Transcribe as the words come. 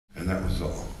that was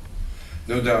all.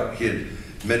 No doubt he had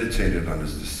meditated on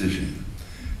his decision,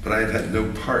 but I had had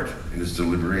no part in his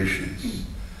deliberations.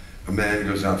 A man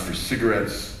goes out for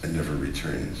cigarettes and never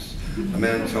returns. A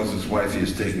man tells his wife he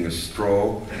is taking a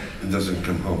stroll and doesn't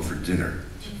come home for dinner,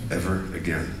 ever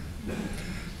again.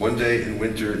 One day in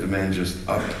winter, the man just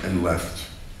up and left.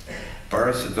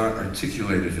 Boris had not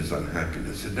articulated his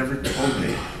unhappiness, had never told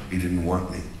me he didn't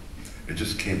want me. It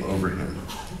just came over him.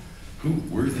 Who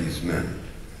were these men?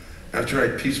 After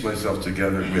I pieced myself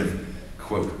together with,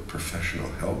 quote, professional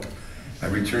help, I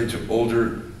returned to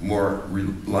older, more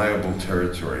reliable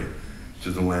territory,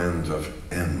 to the land of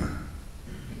M.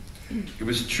 It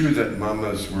was true that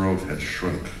Mama's world had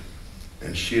shrunk,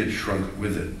 and she had shrunk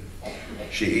with it.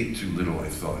 She ate too little, I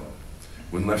thought.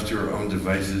 When left to her own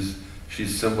devices, she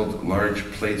assembled large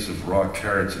plates of raw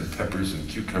carrots and peppers and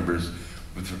cucumbers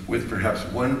with perhaps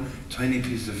one tiny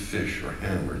piece of fish or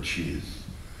ham or cheese.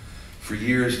 For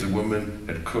years, the woman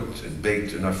had cooked and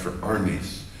baked enough for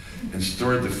armies and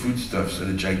stored the foodstuffs in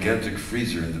a gigantic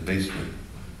freezer in the basement.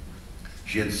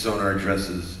 She had sewn our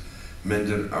dresses,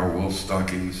 mended our wool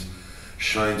stockings,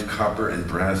 shined copper and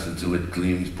brass until it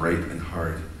gleamed bright and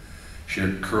hard. She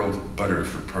had curled butter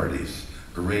for parties,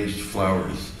 arranged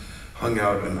flowers, hung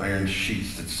out on iron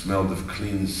sheets that smelled of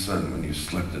clean sun when you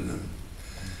slept in them.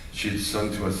 She had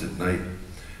sung to us at night,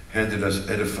 handed us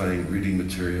edifying reading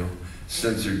material,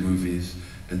 censored movies,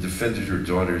 and defended her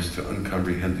daughters to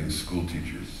uncomprehending school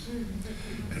teachers.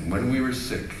 And when we were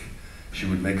sick, she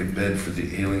would make a bed for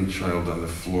the ailing child on the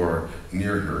floor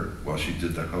near her while she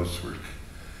did the housework.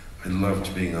 I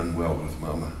loved being unwell with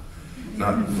Mama.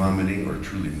 Not vomiting or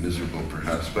truly miserable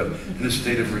perhaps, but in a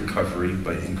state of recovery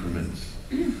by increments.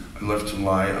 I loved to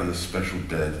lie on a special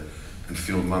bed and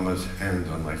feel Mama's hand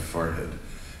on my forehead,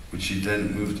 which she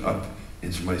then moved up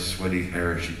into my sweaty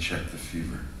hair as she checked the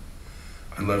fever.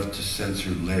 I loved to sense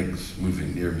her legs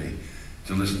moving near me,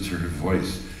 to listen to her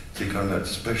voice take on that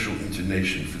special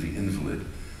intonation for the invalid,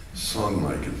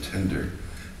 song-like and tender,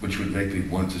 which would make me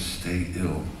want to stay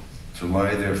ill, to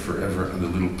lie there forever on the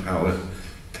little pallet,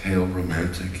 pale,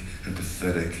 romantic, and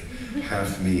pathetic,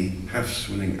 half me, half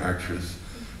swooning actress,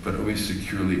 but always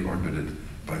securely orbited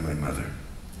by my mother.